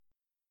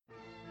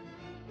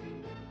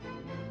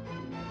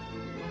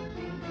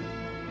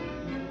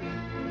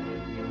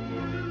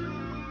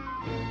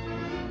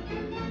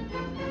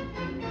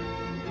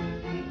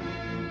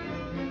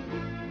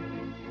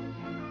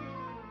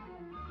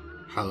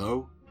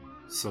Hello,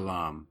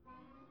 Salam,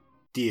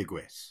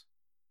 Diagwit,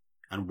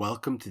 and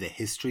welcome to the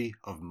History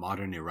of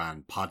Modern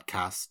Iran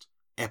podcast,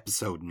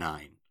 Episode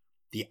 9,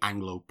 The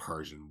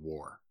Anglo-Persian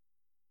War.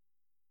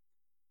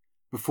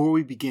 Before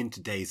we begin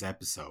today's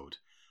episode,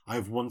 I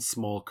have one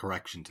small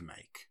correction to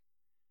make.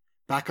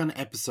 Back on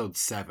Episode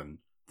 7,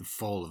 The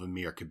Fall of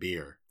Emir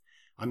Kabir,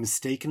 I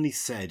mistakenly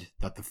said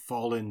that the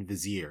fallen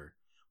vizier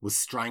was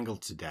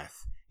strangled to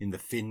death in the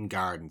Finn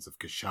Gardens of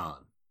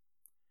Kashan.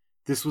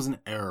 This was an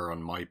error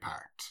on my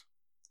part.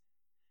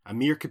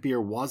 Emir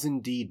Kabir was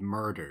indeed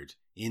murdered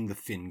in the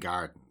Finn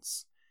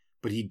Gardens,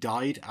 but he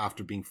died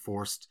after being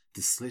forced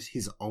to slit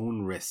his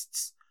own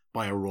wrists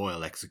by a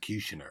royal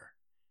executioner,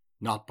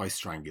 not by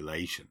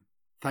strangulation.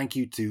 Thank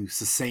you to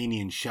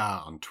Sasanian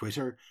Shah on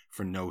Twitter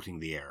for noting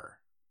the error.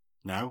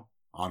 Now,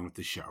 on with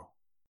the show.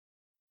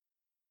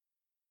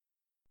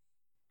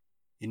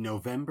 In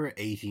November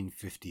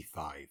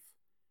 1855,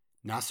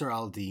 Nasser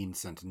al-Din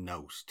sent a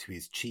note to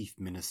his chief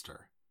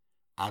minister,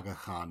 Aga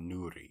Khan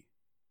Nouri.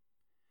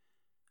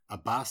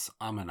 Abbas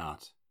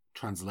Amanat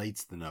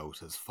translates the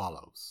note as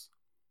follows,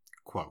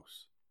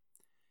 quote,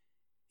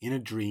 "In a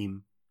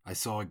dream, I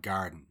saw a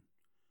garden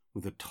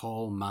with a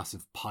tall,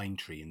 massive pine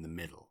tree in the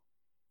middle.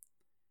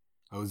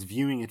 I was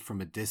viewing it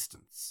from a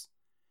distance,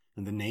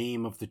 and the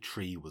name of the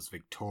tree was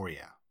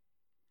Victoria.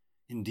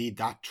 Indeed,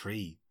 that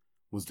tree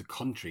was the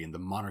country and the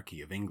monarchy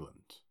of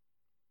England.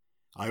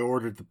 I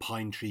ordered the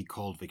pine tree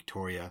called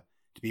Victoria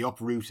to be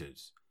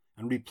uprooted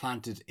and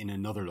replanted in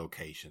another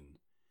location,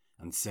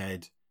 and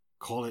said,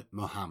 'Call it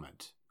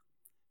Muhammad.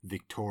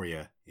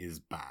 Victoria is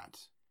bad.'"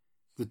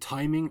 The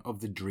timing of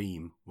the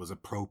dream was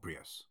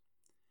appropriate.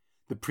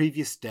 The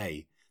previous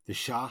day, the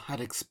Shah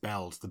had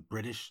expelled the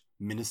British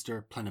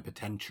Minister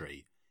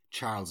Plenipotentiary,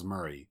 Charles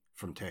Murray,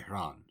 from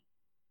Tehran.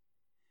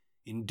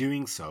 In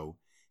doing so,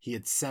 he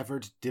had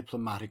severed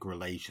diplomatic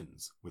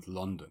relations with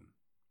London.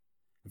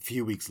 A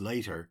few weeks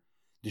later,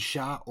 the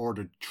Shah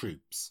ordered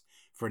troops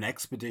for an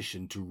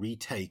expedition to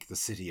retake the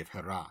city of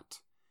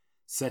Herat,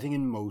 setting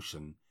in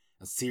motion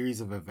a series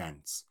of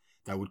events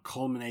that would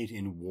culminate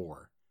in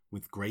war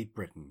with Great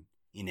Britain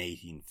in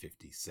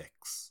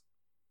 1856.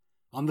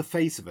 On the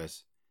face of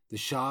it, the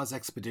Shah's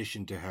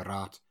expedition to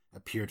Herat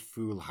appeared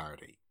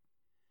foolhardy.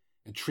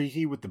 A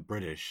treaty with the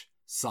British,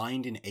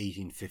 signed in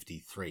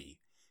 1853,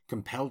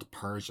 compelled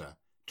Persia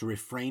to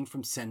refrain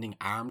from sending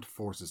armed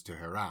forces to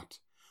Herat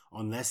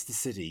unless the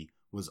city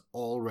was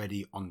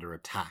already under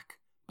attack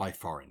by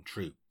foreign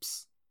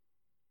troops.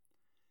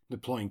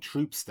 Deploying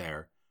troops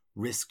there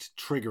risked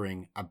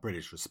triggering a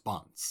British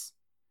response.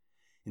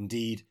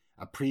 Indeed,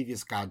 a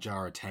previous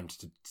Qajar attempt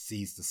to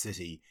seize the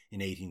city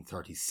in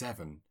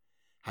 1837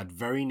 had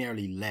very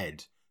nearly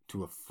led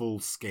to a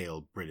full-scale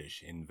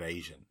British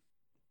invasion.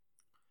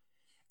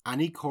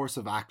 Any course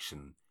of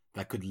action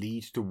that could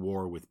lead to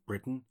war with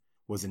Britain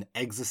was an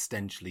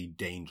existentially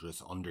dangerous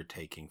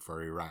undertaking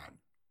for Iran.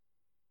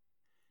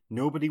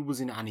 Nobody was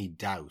in any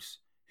doubt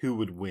who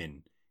would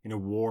win in a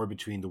war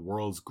between the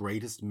world's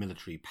greatest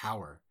military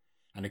power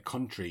and a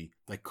country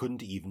that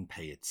couldn't even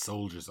pay its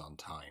soldiers on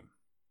time.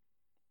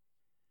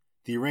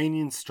 The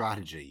Iranian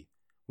strategy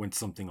went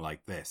something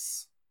like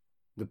this.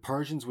 The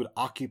Persians would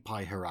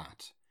occupy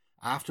Herat,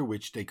 after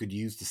which they could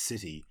use the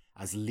city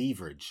as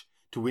leverage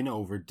to win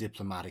over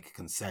diplomatic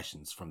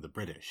concessions from the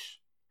British.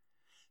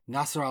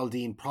 Nasser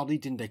al-Din probably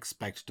didn't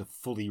expect to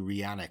fully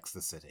re-annex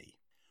the city.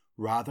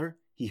 Rather,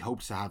 he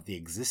hoped to have the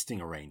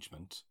existing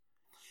arrangement,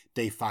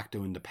 de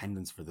facto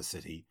independence for the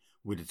city,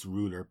 with its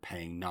ruler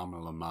paying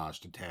nominal homage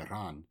to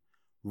Tehran,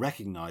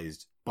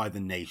 recognized by the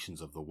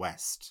nations of the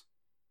West.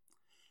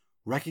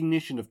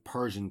 Recognition of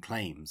Persian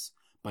claims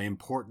by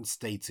important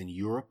states in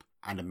Europe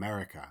and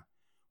America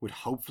would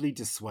hopefully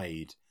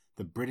dissuade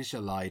the British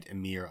allied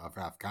Emir of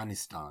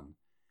Afghanistan,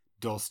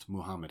 Dost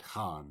Muhammad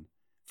Khan,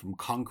 from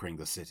conquering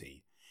the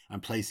city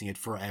and placing it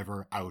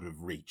forever out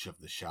of reach of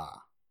the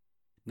Shah.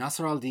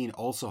 Nasser al-Din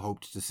also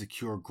hoped to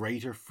secure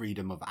greater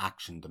freedom of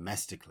action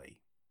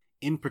domestically.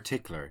 In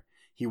particular,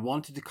 he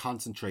wanted to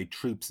concentrate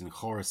troops in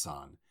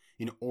Khorasan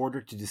in order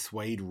to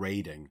dissuade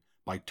raiding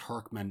by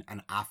Turkmen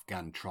and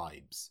Afghan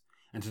tribes,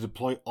 and to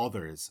deploy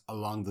others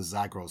along the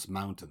Zagros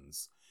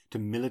Mountains to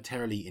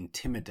militarily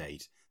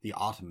intimidate the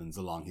Ottomans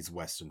along his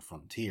western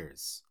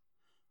frontiers.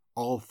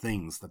 All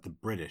things that the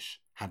British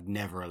had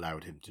never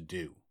allowed him to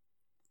do.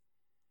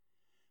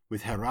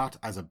 With Herat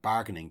as a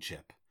bargaining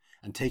chip,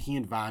 and taking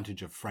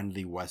advantage of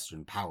friendly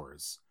Western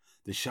powers,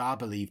 the Shah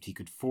believed he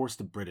could force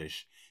the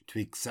British to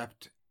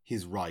accept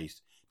his right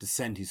to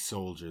send his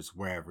soldiers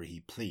wherever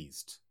he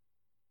pleased.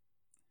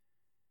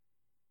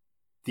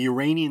 The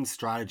Iranian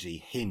strategy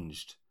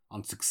hinged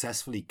on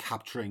successfully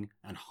capturing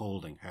and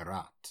holding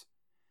Herat,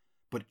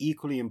 but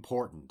equally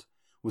important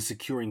was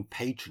securing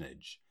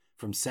patronage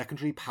from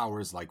secondary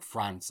powers like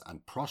France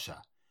and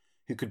Prussia,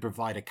 who could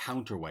provide a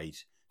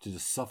counterweight to the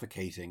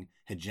suffocating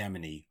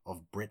hegemony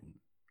of Britain.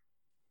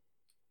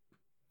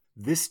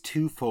 This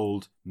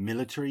twofold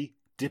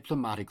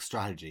military-diplomatic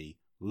strategy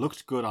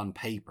looked good on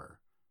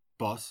paper,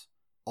 but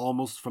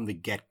almost from the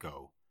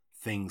get-go,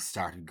 things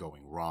started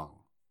going wrong.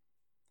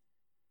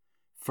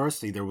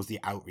 Firstly, there was the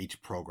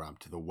outreach program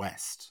to the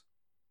west.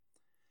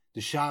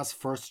 The Shah's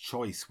first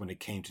choice when it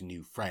came to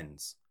new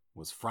friends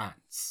was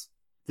France.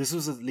 This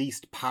was at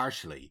least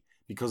partially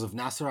because of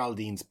Nasser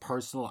al-Din's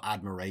personal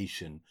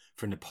admiration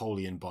for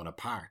Napoleon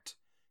Bonaparte,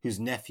 whose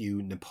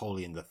nephew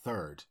Napoleon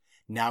III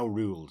now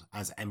ruled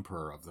as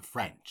Emperor of the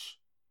French.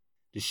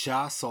 The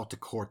Shah sought to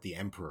court the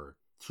Emperor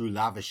through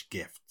lavish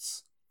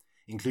gifts,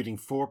 including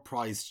 4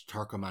 prized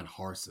Turkoman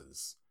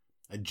horses,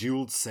 a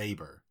jewelled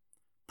sabre,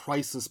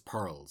 priceless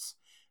pearls,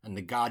 and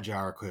the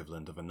Qajar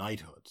equivalent of a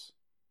knighthood.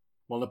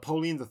 While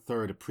Napoleon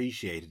III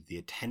appreciated the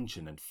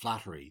attention and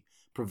flattery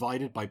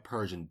provided by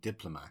Persian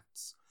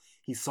diplomats,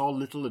 he saw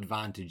little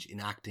advantage in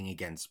acting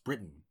against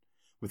Britain,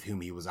 with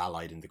whom he was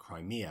allied in the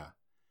Crimea,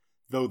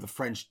 though the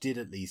French did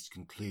at least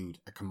conclude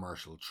a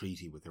commercial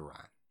treaty with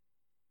Iran.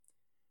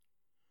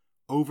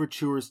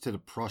 Overtures to the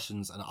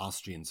Prussians and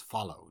Austrians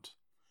followed,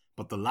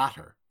 but the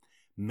latter,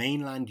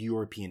 mainland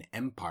European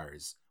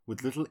empires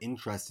with little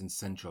interest in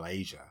Central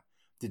Asia,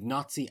 did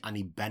not see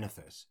any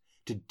benefit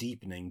to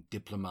deepening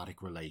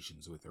diplomatic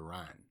relations with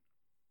Iran.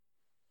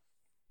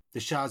 The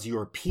Shah's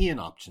European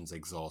options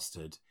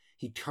exhausted,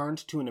 he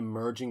turned to an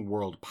emerging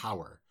world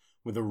power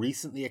with a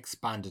recently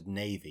expanded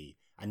navy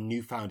and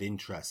newfound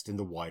interest in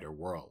the wider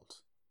world,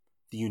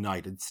 the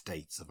United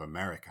States of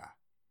America.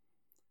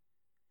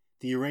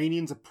 The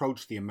Iranians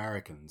approached the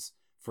Americans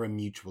for a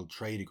mutual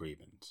trade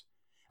agreement,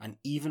 and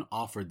even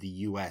offered the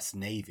US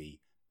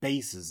Navy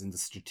bases in the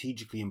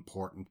strategically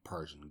important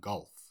Persian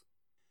Gulf.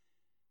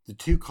 The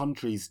two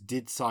countries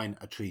did sign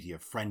a treaty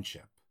of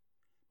friendship,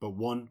 but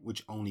one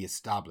which only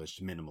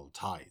established minimal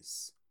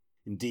ties.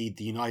 Indeed,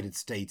 the United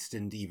States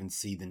didn't even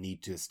see the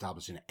need to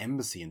establish an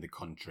embassy in the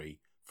country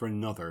for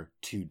another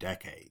 2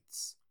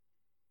 decades.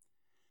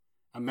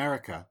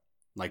 America,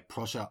 like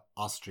Prussia,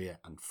 Austria,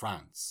 and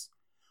France,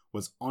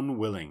 was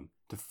unwilling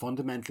to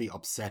fundamentally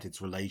upset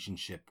its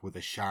relationship with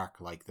a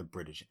shark like the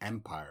British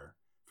Empire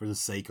for the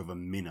sake of a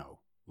minnow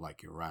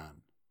like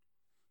Iran.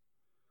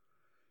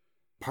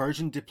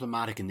 Persian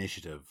diplomatic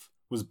initiative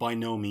was by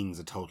no means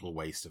a total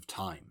waste of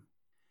time.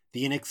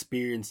 The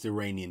inexperienced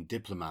Iranian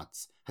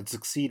diplomats had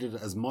succeeded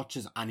as much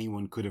as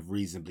anyone could have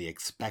reasonably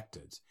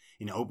expected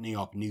in opening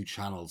up new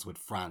channels with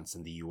France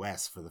and the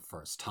US for the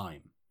first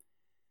time.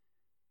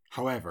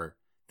 However,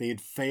 they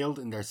had failed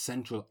in their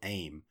central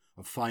aim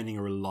of finding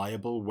a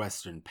reliable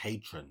Western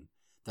patron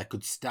that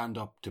could stand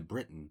up to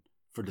Britain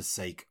for the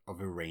sake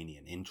of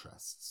Iranian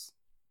interests.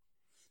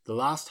 The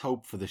last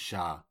hope for the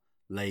Shah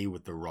lay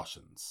with the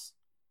Russians.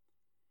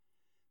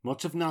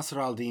 Much of Nasser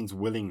al-Din's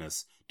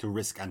willingness to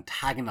risk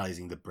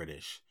antagonizing the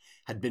British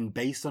had been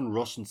based on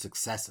Russian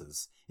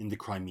successes in the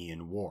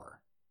Crimean War.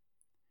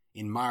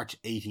 In March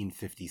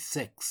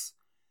 1856,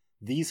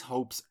 these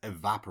hopes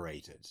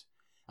evaporated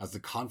as the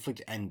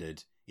conflict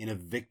ended in a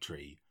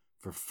victory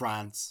for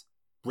France,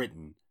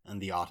 Britain, and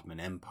the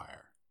Ottoman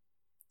Empire.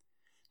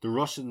 The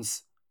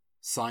Russians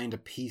signed a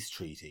peace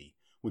treaty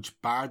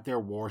which barred their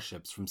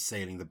warships from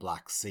sailing the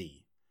Black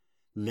Sea,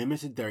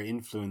 limited their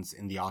influence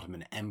in the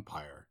Ottoman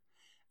Empire,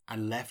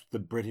 and left the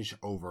British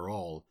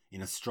overall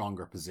in a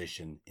stronger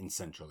position in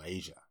Central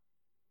Asia.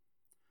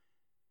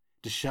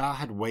 The Shah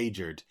had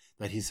wagered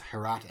that his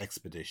Herat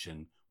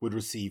expedition would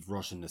receive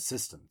Russian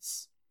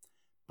assistance,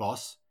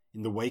 but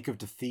in the wake of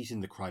defeat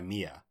in the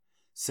Crimea,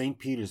 St.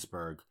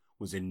 Petersburg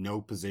was in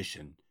no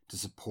position to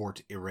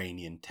support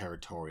Iranian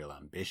territorial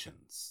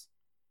ambitions.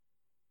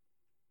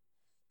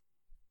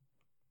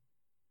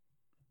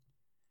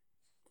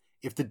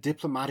 If the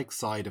diplomatic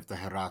side of the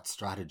Herat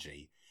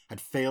strategy had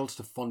failed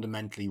to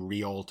fundamentally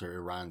re-alter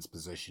Iran's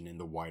position in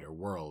the wider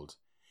world,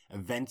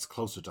 events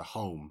closer to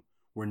home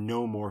were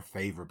no more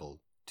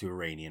favourable to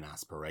Iranian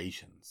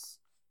aspirations.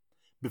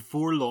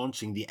 Before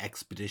launching the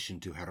expedition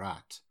to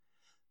Herat,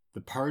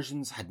 the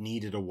Persians had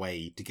needed a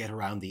way to get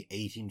around the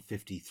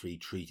 1853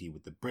 treaty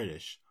with the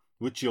British,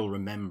 which you'll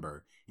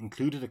remember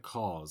included a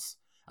clause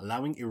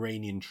allowing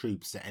Iranian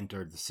troops to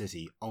enter the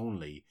city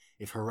only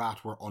if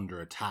Herat were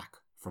under attack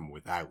from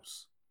without.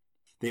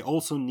 They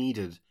also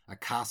needed a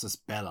casus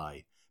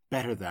belli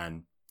better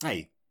than,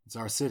 hey, it's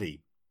our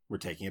city, we're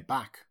taking it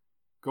back,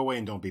 go away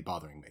and don't be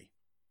bothering me.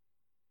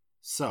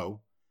 So,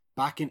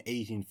 back in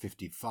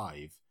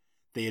 1855,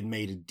 they had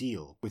made a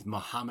deal with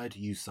Mohammad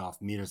Yusuf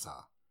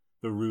Mirza,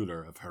 the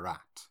ruler of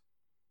Herat.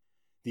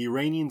 The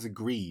Iranians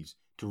agreed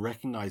to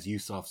recognize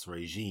Yusuf's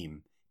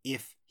regime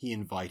if he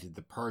invited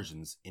the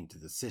Persians into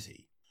the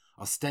city,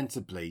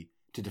 ostensibly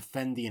to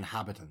defend the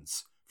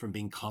inhabitants from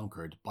being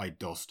conquered by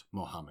Dost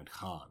Muhammad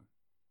Khan.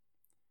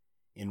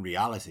 In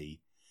reality,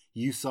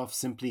 Yusuf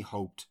simply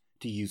hoped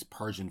to use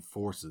Persian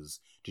forces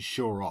to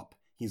shore up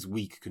his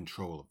weak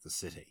control of the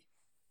city.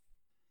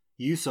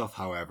 Yusuf,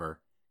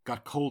 however,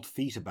 got cold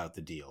feet about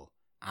the deal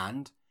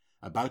and,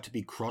 about to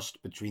be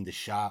crushed between the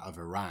Shah of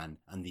Iran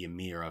and the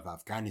Emir of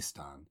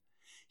Afghanistan,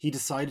 he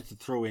decided to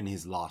throw in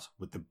his lot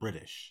with the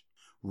British,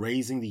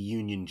 raising the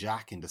Union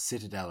Jack in the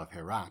citadel of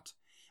Herat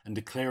and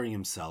declaring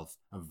himself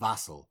a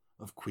vassal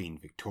of Queen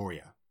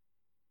Victoria.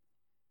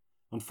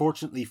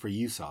 Unfortunately for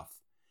Yusuf,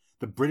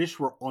 the British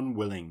were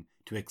unwilling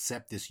to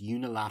accept this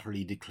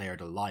unilaterally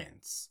declared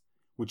alliance,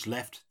 which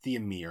left the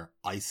emir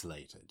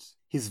isolated.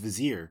 His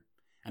vizier,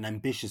 an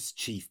ambitious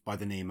chief by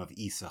the name of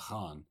Isa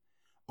Khan,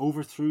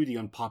 overthrew the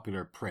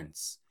unpopular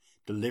prince,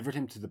 delivered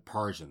him to the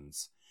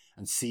Persians,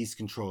 and seized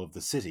control of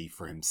the city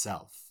for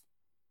himself.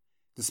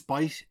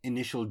 Despite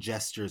initial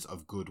gestures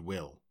of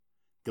goodwill,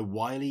 the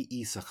wily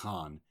Isa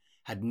Khan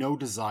had no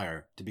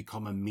desire to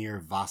become a mere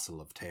vassal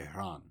of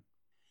Tehran.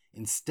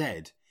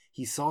 Instead,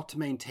 he sought to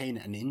maintain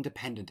an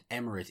independent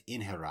emirate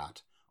in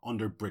Herat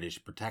under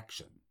British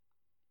protection.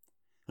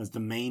 As the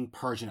main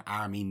Persian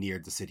army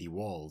neared the city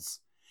walls,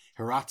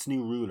 Herat's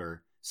new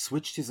ruler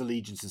switched his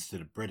allegiances to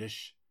the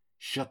British,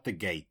 shut the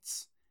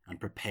gates, and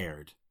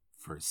prepared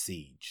for a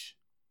siege.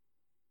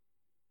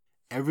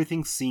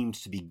 Everything seemed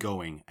to be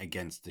going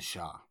against the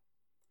Shah.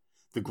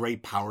 The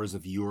great powers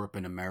of Europe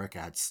and America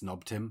had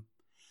snubbed him,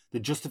 the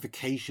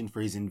justification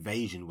for his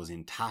invasion was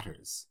in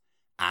tatters,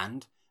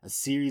 and a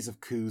series of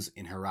coups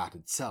in Herat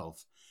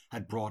itself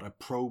had brought a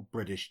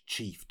pro-British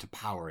chief to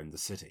power in the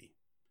city.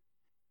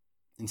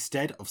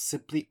 Instead of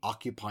simply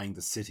occupying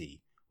the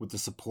city with the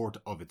support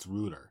of its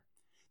ruler,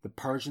 the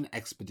Persian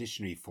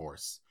expeditionary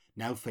force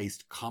now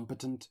faced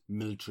competent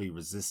military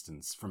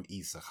resistance from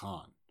Isa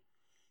Khan,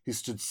 who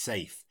stood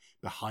safe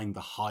behind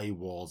the high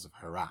walls of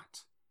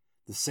Herat,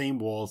 the same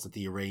walls that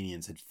the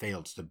Iranians had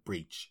failed to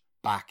breach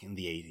back in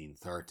the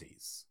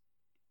 1830s.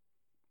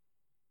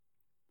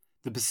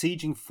 The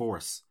besieging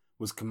force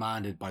was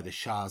commanded by the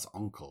Shah's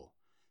uncle,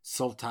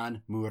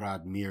 Sultan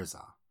Murad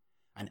Mirza,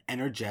 an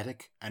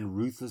energetic and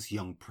ruthless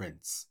young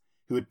prince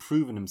who had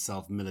proven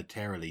himself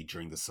militarily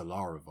during the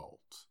Salar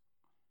Revolt.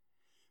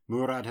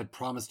 Murad had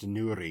promised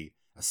Nuri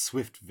a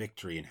swift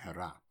victory in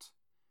Herat.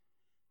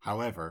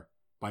 However,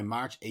 by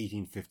March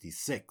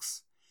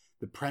 1856,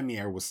 the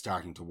premier was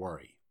starting to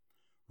worry,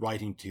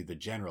 writing to the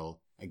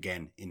general,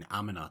 again in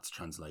Aminat's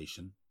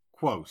translation,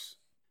 quote,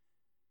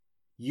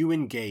 "You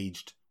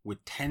engaged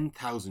with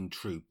 10,000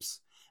 troops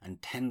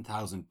and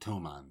 10,000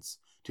 Tomans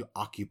to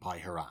occupy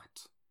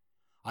Herat.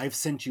 I have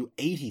sent you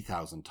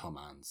 80,000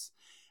 Tomans,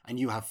 and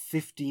you have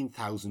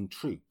 15,000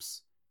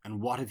 troops.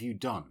 And what have you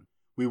done?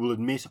 We will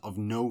admit of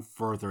no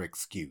further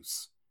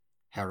excuse.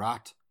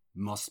 Herat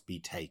must be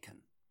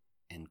taken."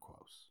 End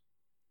quote.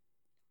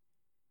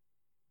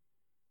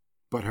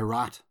 But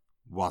Herat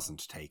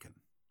wasn't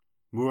taken.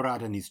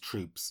 Murad and his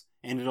troops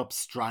ended up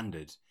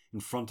stranded in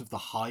front of the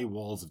high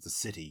walls of the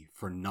city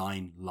for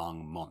 9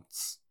 long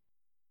months.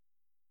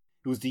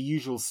 It was the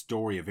usual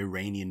story of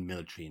Iranian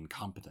military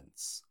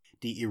incompetence.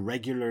 The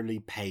irregularly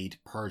paid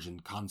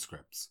Persian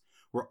conscripts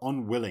were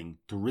unwilling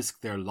to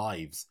risk their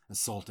lives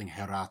assaulting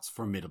Herat's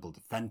formidable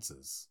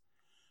defences,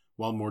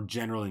 while more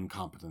general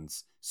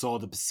incompetence saw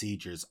the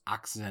besiegers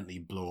accidentally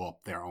blow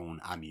up their own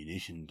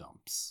ammunition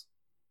dumps.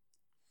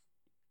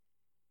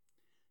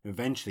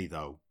 Eventually,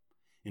 though,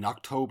 in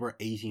October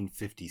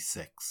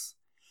 1856,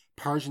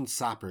 Persian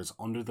sappers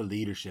under the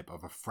leadership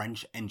of a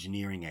French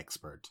engineering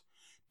expert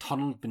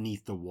tunnelled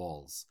beneath the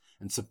walls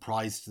and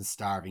surprised the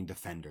starving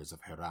defenders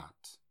of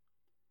Herat.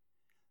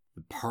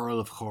 The Pearl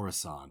of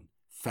Khorasan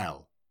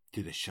fell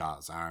to the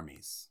Shah's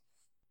armies.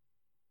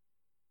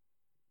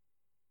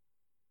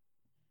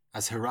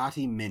 As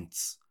Herati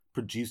mints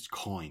produced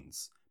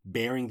coins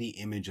bearing the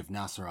image of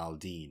Nasr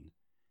al-Din,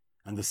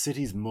 and the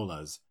city's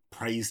mullahs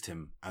praised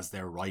him as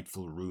their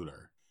rightful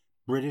ruler,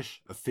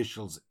 British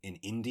officials in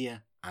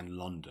India and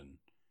London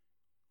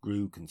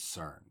grew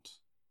concerned.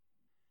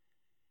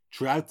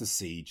 Throughout the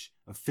siege,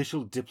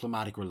 official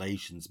diplomatic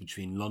relations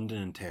between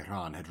London and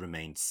Tehran had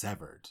remained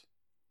severed.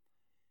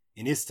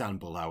 In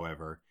Istanbul,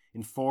 however,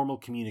 informal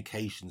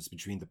communications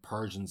between the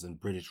Persians and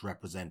British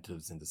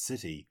representatives in the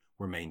city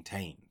were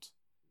maintained.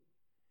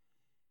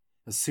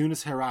 As soon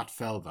as Herat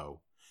fell,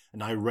 though,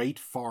 an irate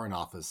Foreign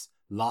Office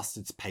lost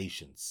its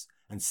patience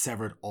and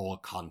severed all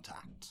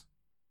contact.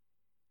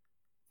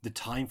 The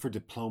time for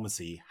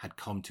diplomacy had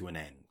come to an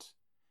end.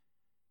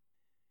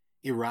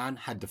 Iran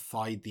had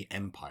defied the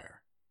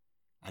empire,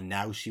 and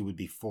now she would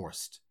be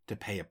forced to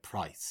pay a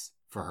price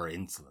for her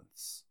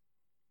insolence.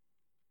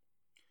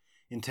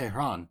 In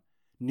Tehran,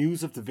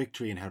 news of the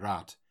victory in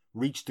Herat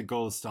reached the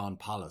Golestan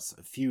Palace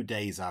a few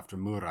days after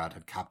Murad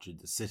had captured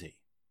the city.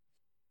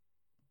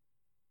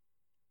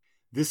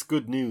 This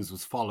good news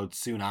was followed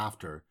soon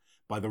after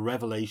by the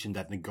revelation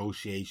that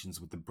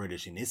negotiations with the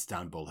British in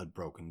Istanbul had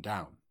broken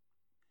down.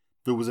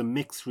 There was a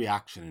mixed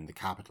reaction in the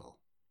capital.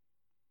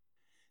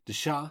 The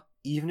Shah,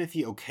 even if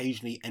he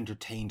occasionally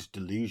entertained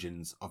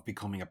delusions of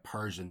becoming a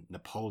Persian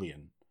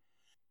Napoleon,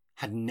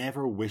 had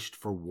never wished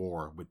for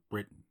war with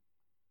Britain.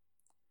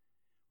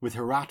 With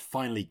Herat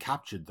finally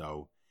captured,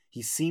 though,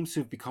 he seems to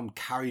have become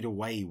carried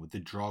away with the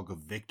drug of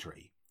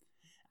victory,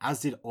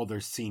 as did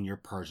other senior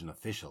Persian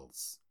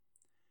officials.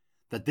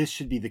 That this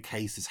should be the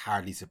case is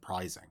hardly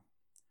surprising.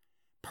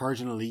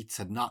 Persian elites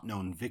had not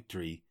known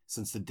victory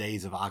since the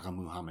days of Agha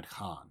Muhammad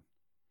Khan,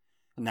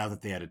 and now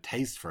that they had a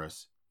taste for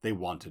it, they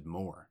wanted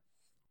more.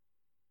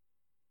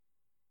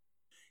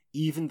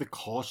 Even the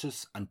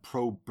cautious and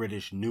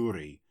pro-British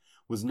Nuri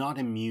was not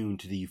immune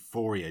to the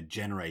euphoria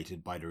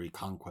generated by the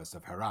reconquest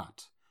of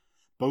Herat,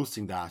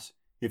 boasting that,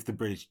 if the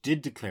British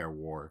did declare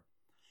war,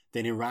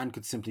 then Iran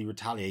could simply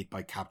retaliate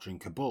by capturing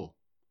Kabul,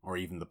 or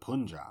even the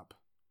Punjab.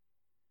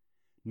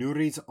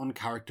 Nouri's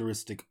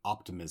uncharacteristic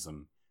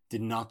optimism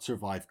did not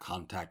survive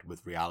contact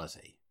with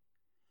reality.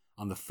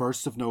 On the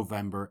 1st of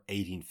November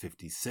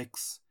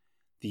 1856,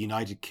 the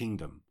United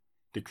Kingdom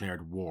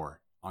declared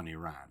war on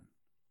Iran.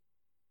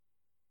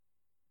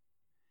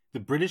 The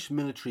British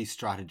military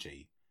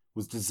strategy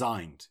was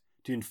designed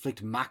to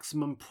inflict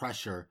maximum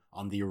pressure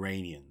on the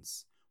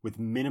Iranians with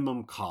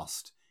minimum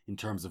cost in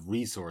terms of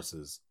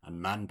resources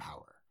and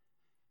manpower.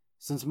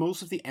 Since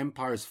most of the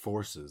empire's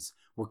forces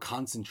were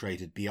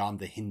concentrated beyond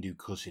the Hindu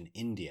Kush in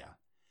India,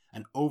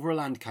 an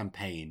overland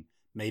campaign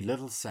made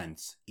little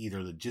sense either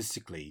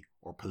logistically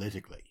or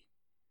politically.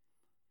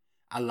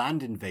 A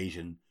land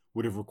invasion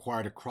would have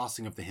required a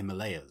crossing of the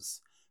Himalayas,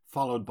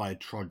 followed by a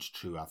trudge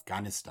through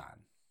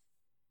Afghanistan.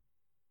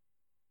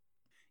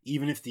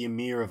 Even if the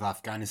Emir of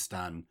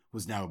Afghanistan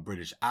was now a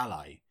British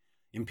ally,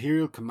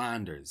 imperial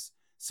commanders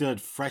still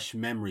had fresh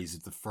memories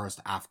of the First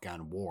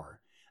Afghan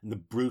War and the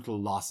brutal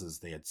losses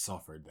they had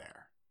suffered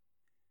there.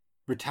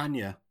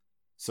 Britannia,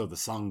 so the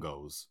song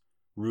goes,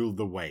 ruled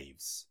the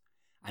waves,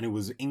 and it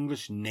was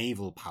English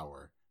naval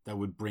power that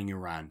would bring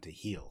Iran to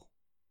heel.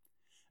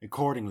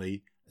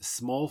 Accordingly, a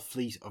small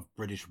fleet of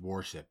British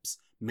warships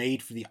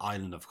made for the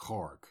island of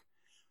Cork,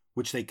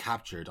 which they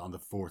captured on the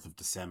 4th of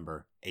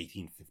December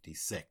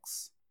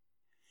 1856.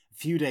 A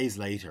few days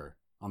later,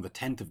 on the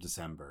 10th of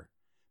December,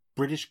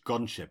 British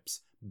gunships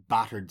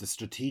battered the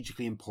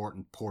strategically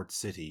important port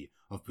city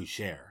of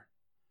Bushehr.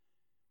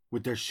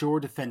 With their shore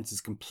defences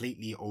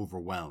completely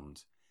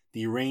overwhelmed,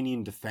 the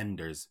Iranian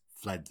defenders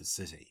fled the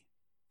city.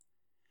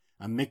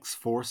 A mixed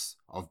force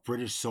of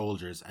British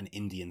soldiers and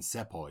Indian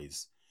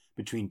sepoys,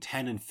 between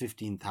 10 and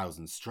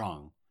 15,000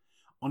 strong,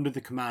 under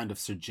the command of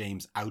Sir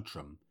James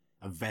Outram,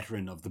 a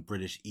veteran of the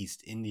British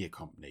East India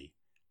Company,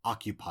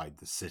 occupied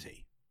the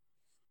city.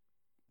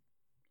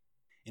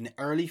 In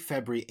early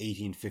February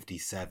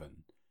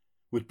 1857,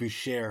 with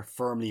Bushehr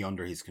firmly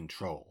under his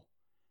control,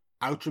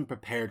 Outram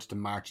prepared to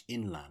march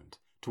inland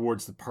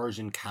towards the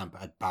Persian camp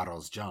at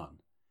Badrozjan,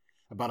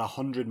 about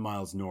 100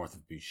 miles north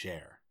of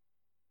Bushehr.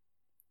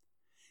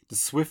 The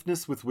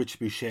swiftness with which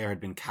Bushehr had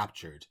been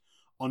captured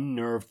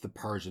unnerved the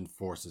Persian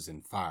forces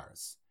in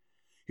Fars,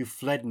 who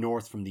fled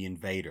north from the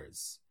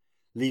invaders,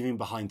 leaving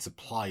behind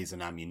supplies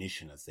and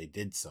ammunition as they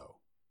did so.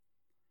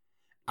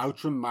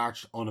 Outram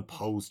marched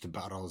unopposed to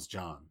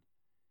Badrozjan,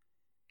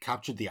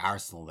 captured the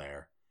arsenal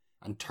there,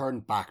 and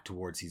turned back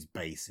towards his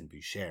base in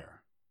Bushehr.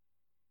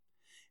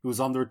 It was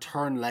on the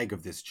return leg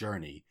of this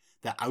journey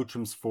that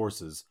Outram's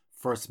forces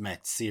first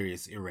met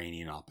serious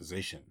Iranian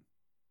opposition.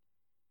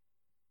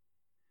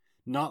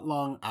 Not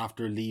long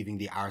after leaving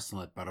the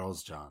arsenal at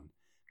Badrozjan,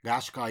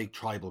 Qashqai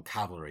tribal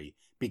cavalry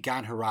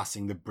began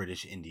harassing the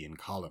British Indian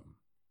column.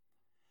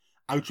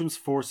 Outram's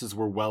forces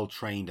were well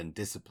trained and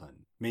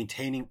disciplined,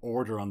 maintaining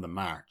order on the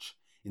march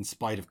in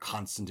spite of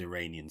constant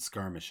Iranian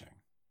skirmishing.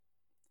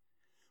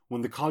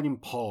 When the column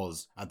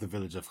paused at the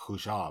village of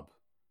Khushab,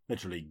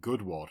 literally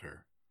good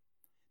water,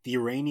 the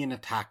Iranian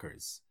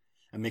attackers,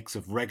 a mix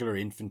of regular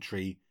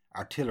infantry,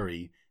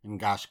 artillery, and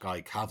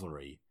Qashqai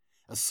cavalry,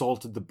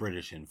 assaulted the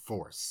British in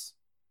force.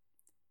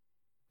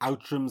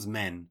 Outram's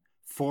men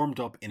formed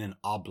up in an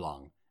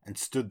oblong and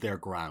stood their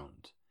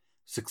ground,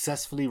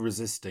 successfully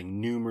resisting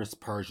numerous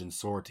Persian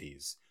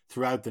sorties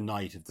throughout the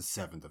night of the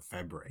 7th of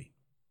February.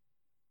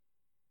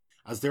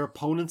 As their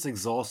opponents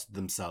exhausted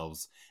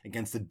themselves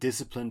against the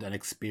disciplined and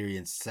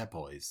experienced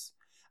sepoys,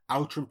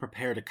 Outram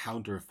prepared a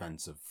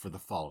counter-offensive for the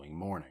following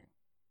morning.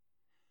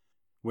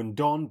 When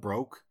dawn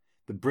broke,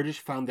 the British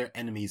found their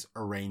enemies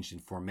arranged in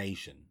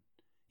formation,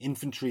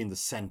 infantry in the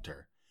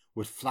centre,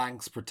 with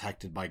flanks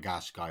protected by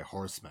Qashqai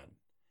horsemen,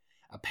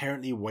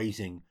 apparently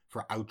waiting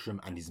for Outram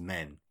and his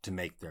men to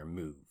make their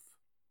move.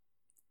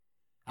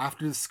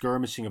 After the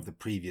skirmishing of the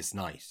previous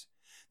night,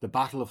 the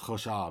Battle of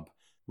Khushab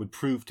would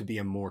prove to be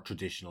a more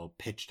traditional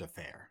pitched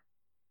affair.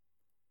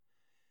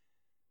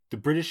 The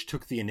British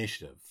took the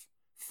initiative,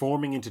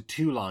 forming into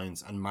two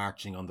lines and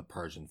marching on the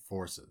Persian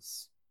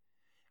forces.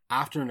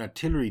 After an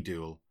artillery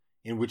duel,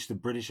 in which the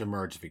British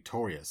emerged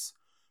victorious,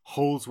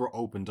 holes were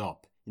opened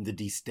up in the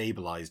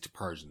destabilised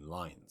Persian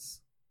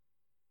lines.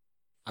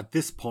 At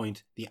this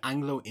point, the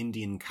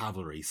Anglo-Indian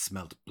cavalry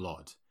smelt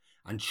blood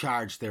and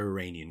charged their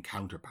Iranian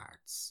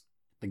counterparts.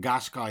 The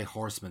Qashqai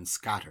horsemen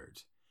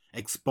scattered,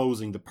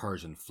 exposing the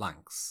Persian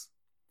flanks.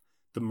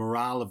 The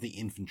morale of the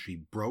infantry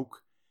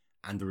broke,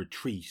 and the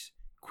retreat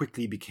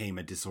quickly became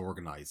a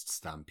disorganised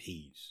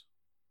stampede.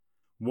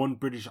 One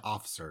British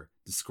officer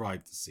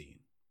described the scene.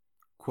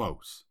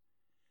 Quote,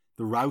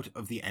 "The rout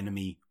of the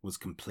enemy was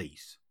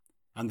complete,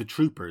 and the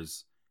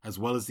troopers, as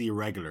well as the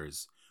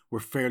irregulars, were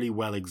fairly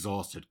well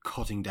exhausted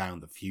cutting down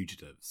the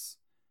fugitives.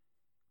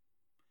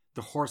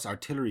 The horse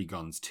artillery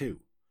guns, too,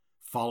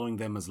 following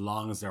them as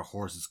long as their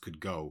horses could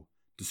go,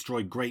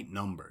 destroyed great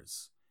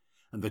numbers,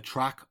 and the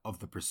track of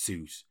the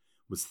pursuit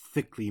was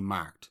thickly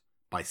marked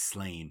by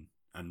slain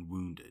and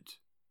wounded."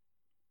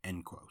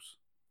 End quote.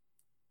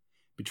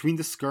 Between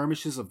the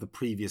skirmishes of the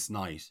previous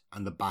night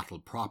and the battle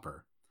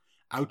proper,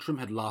 Outram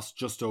had lost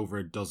just over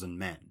a dozen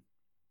men.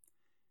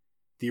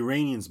 The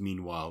Iranians,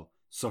 meanwhile,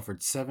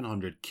 suffered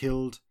 700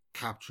 killed,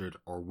 captured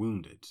or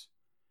wounded,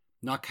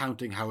 not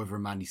counting however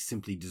many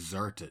simply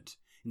deserted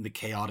in the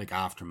chaotic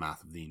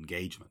aftermath of the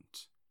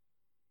engagement.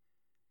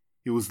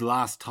 It was the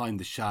last time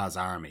the Shah's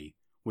army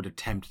would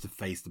attempt to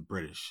face the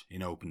British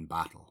in open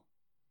battle.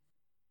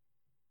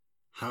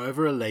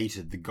 However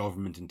elated the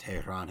government in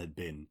Tehran had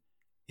been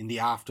in the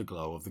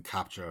afterglow of the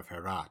capture of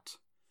Herat,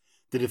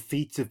 the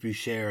defeats of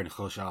Bushehr and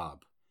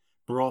Khoshab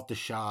brought the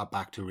Shah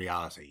back to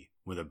reality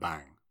with a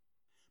bang.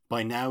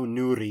 By now,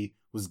 Nouri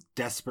was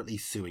desperately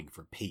suing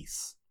for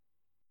peace.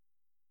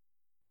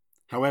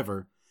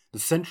 However, the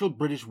central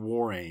British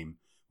war aim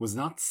was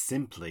not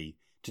simply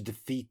to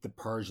defeat the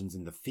Persians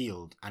in the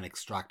field and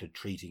extract a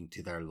treaty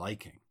to their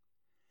liking.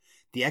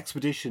 The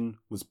expedition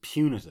was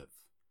punitive,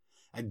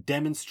 a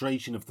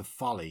demonstration of the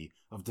folly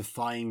of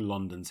defying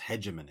London's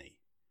hegemony,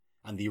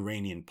 and the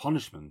Iranian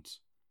punishment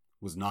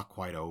was not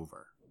quite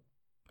over.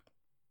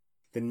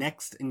 The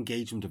next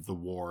engagement of the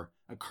war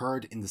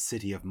occurred in the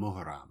city of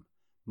Muharram,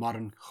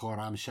 modern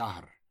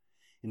Khorramshahr,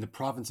 in the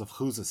province of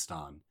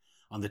Khuzestan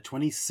on the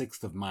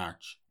 26th of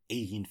March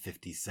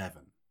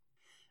 1857.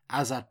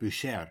 As at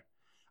Bushehr,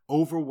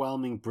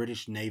 overwhelming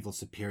British naval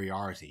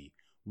superiority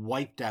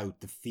wiped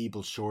out the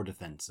feeble shore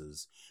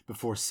defences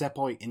before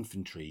Sepoy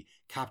infantry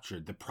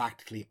captured the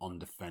practically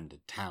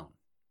undefended town.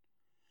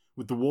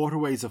 With the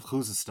waterways of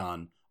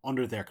Khuzestan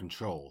under their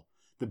control,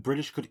 the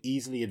British could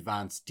easily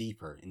advance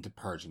deeper into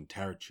Persian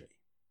territory.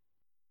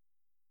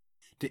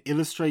 To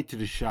illustrate to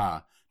the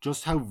Shah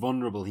just how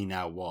vulnerable he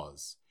now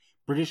was,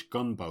 British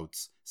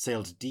gunboats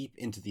sailed deep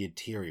into the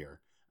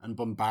interior and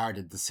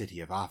bombarded the city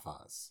of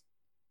Ahvaz.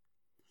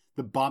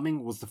 The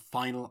bombing was the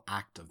final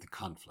act of the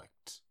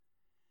conflict.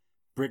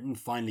 Britain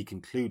finally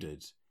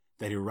concluded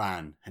that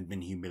Iran had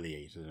been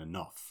humiliated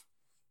enough.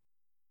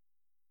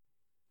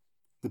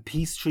 The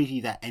peace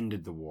treaty that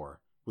ended the war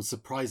was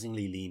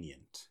surprisingly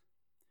lenient.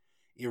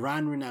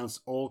 Iran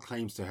renounced all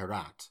claims to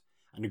Herat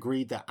and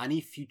agreed that any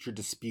future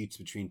disputes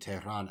between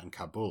Tehran and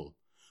Kabul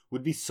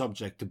would be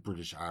subject to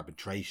British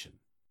arbitration.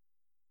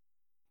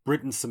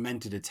 Britain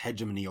cemented its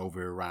hegemony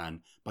over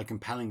Iran by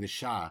compelling the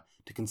Shah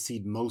to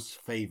concede most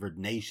favoured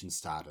nation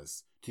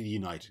status to the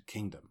United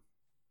Kingdom.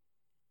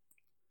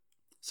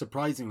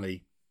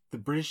 Surprisingly, the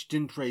British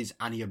didn't raise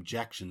any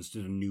objections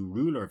to the new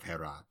ruler of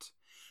Herat,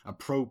 a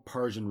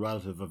pro-Persian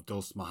relative of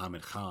Dost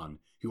Muhammad Khan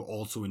who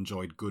also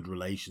enjoyed good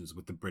relations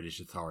with the British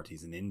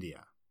authorities in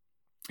India.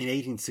 In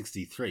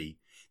 1863,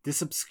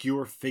 this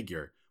obscure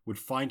figure would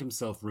find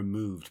himself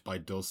removed by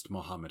Dost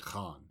Muhammad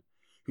Khan,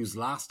 whose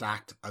last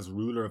act as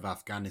ruler of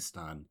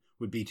Afghanistan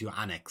would be to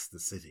annex the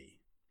city.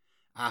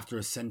 After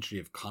a century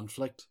of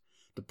conflict,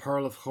 the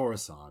Pearl of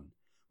Khorasan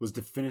was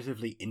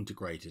definitively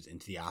integrated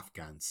into the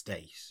Afghan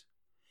state,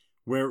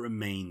 where it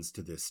remains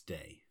to this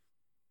day.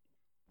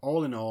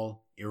 All in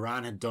all,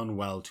 Iran had done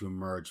well to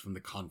emerge from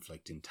the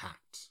conflict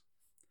intact.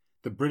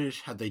 The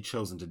British, had they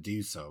chosen to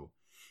do so,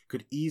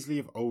 could easily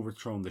have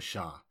overthrown the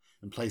Shah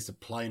and placed a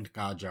pliant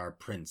Qajar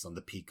prince on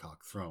the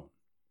peacock throne.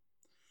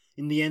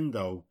 In the end,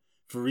 though,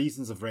 for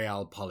reasons of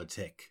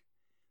realpolitik,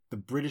 the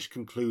British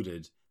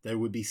concluded that it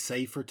would be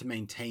safer to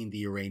maintain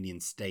the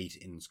Iranian state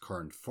in its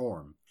current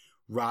form,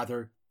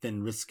 rather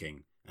than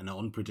risking an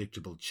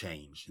unpredictable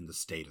change in the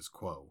status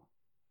quo.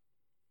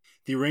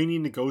 The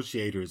Iranian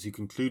negotiators who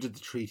concluded the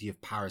Treaty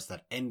of Paris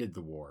that ended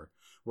the war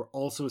were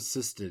also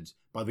assisted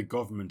by the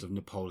government of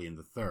Napoleon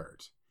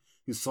III,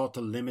 who sought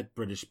to limit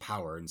British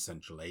power in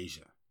Central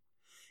Asia.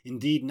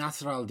 Indeed,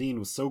 Nasser al-Din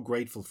was so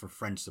grateful for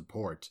French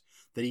support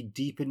that he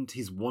deepened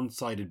his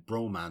one-sided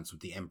bromance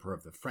with the Emperor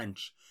of the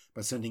French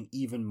by sending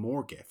even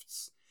more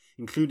gifts,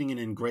 including an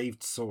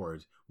engraved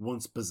sword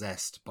once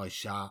possessed by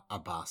Shah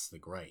Abbas the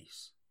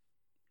Great.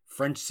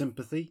 French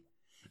sympathy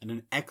and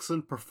an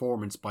excellent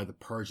performance by the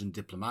Persian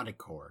diplomatic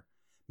corps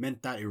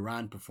meant that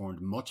Iran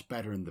performed much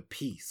better in the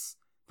peace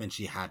than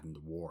she had in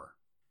the war.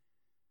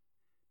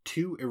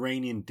 Two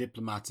Iranian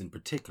diplomats in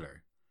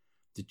particular,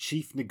 the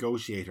chief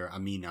negotiator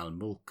Amin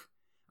al-Mulk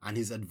and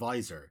his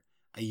advisor,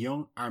 a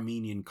young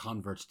Armenian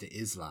convert to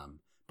Islam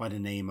by the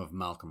name of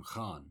Malcolm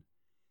Khan,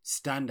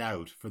 stand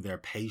out for their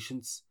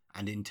patience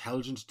and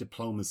intelligent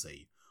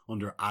diplomacy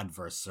under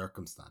adverse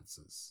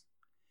circumstances.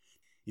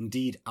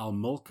 Indeed,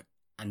 al-Mulk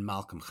and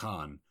Malcolm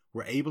Khan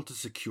were able to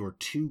secure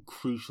two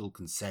crucial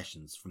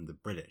concessions from the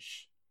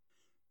British.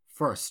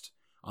 First,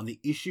 on the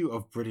issue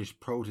of British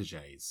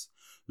protégés,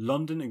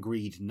 London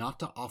agreed not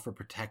to offer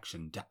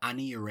protection to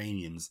any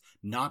Iranians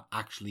not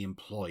actually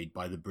employed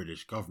by the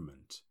British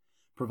government,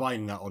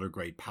 providing that other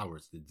great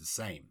powers did the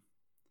same.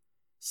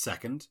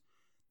 Second,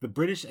 the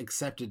British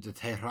accepted the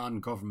Tehran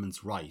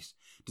government's right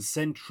to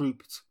send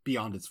troops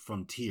beyond its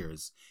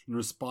frontiers in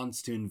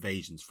response to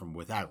invasions from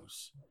without,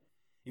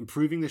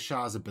 improving the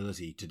Shah's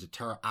ability to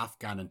deter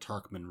Afghan and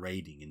Turkmen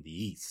raiding in the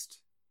east.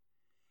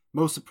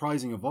 Most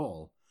surprising of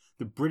all,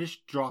 the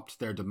British dropped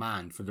their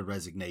demand for the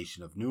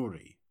resignation of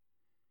Nouri.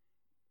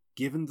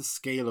 Given the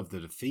scale of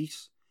the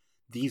defeat,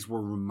 these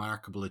were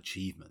remarkable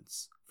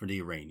achievements for the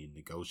Iranian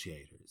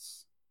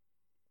negotiators.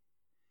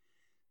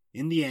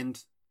 In the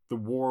end, the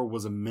war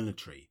was a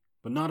military,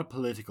 but not a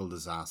political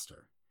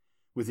disaster,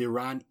 with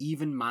Iran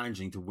even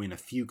managing to win a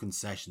few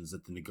concessions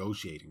at the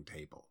negotiating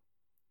table.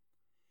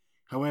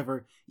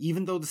 However,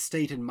 even though the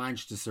state had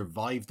managed to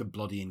survive the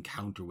bloody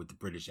encounter with the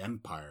British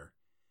Empire,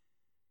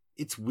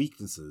 its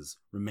weaknesses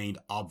remained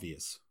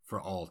obvious for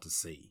all to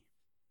see.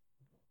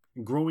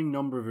 A growing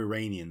number of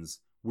Iranians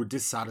were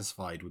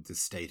dissatisfied with this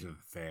state of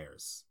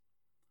affairs.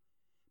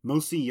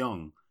 Mostly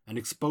young and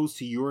exposed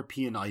to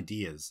European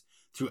ideas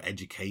through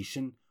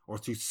education or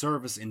through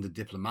service in the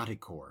diplomatic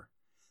corps,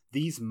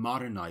 these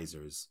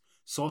modernizers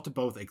sought to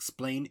both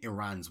explain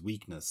Iran's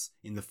weakness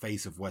in the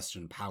face of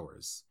Western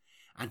powers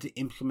and to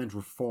implement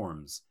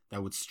reforms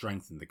that would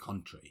strengthen the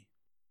country.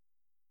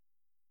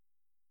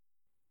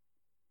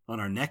 On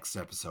our next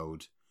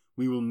episode,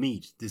 we will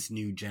meet this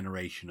new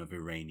generation of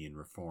Iranian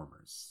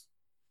reformers.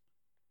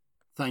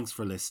 Thanks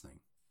for listening.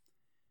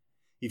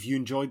 If you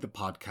enjoyed the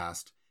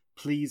podcast,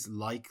 please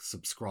like,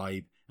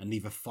 subscribe, and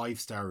leave a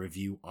 5-star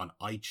review on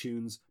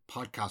iTunes,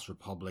 Podcast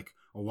Republic,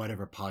 or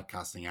whatever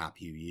podcasting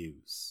app you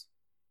use.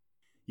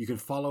 You can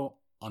follow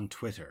on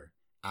Twitter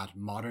at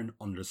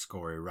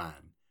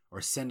modern_Iran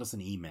or send us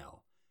an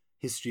email,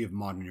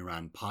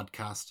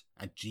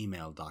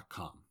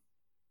 historyofmoderniranpodcast@gmail.com.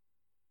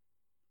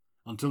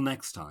 Until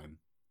next time,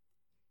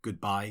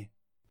 goodbye,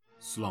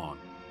 Slán,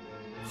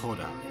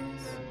 Khuda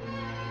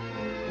Hafiz.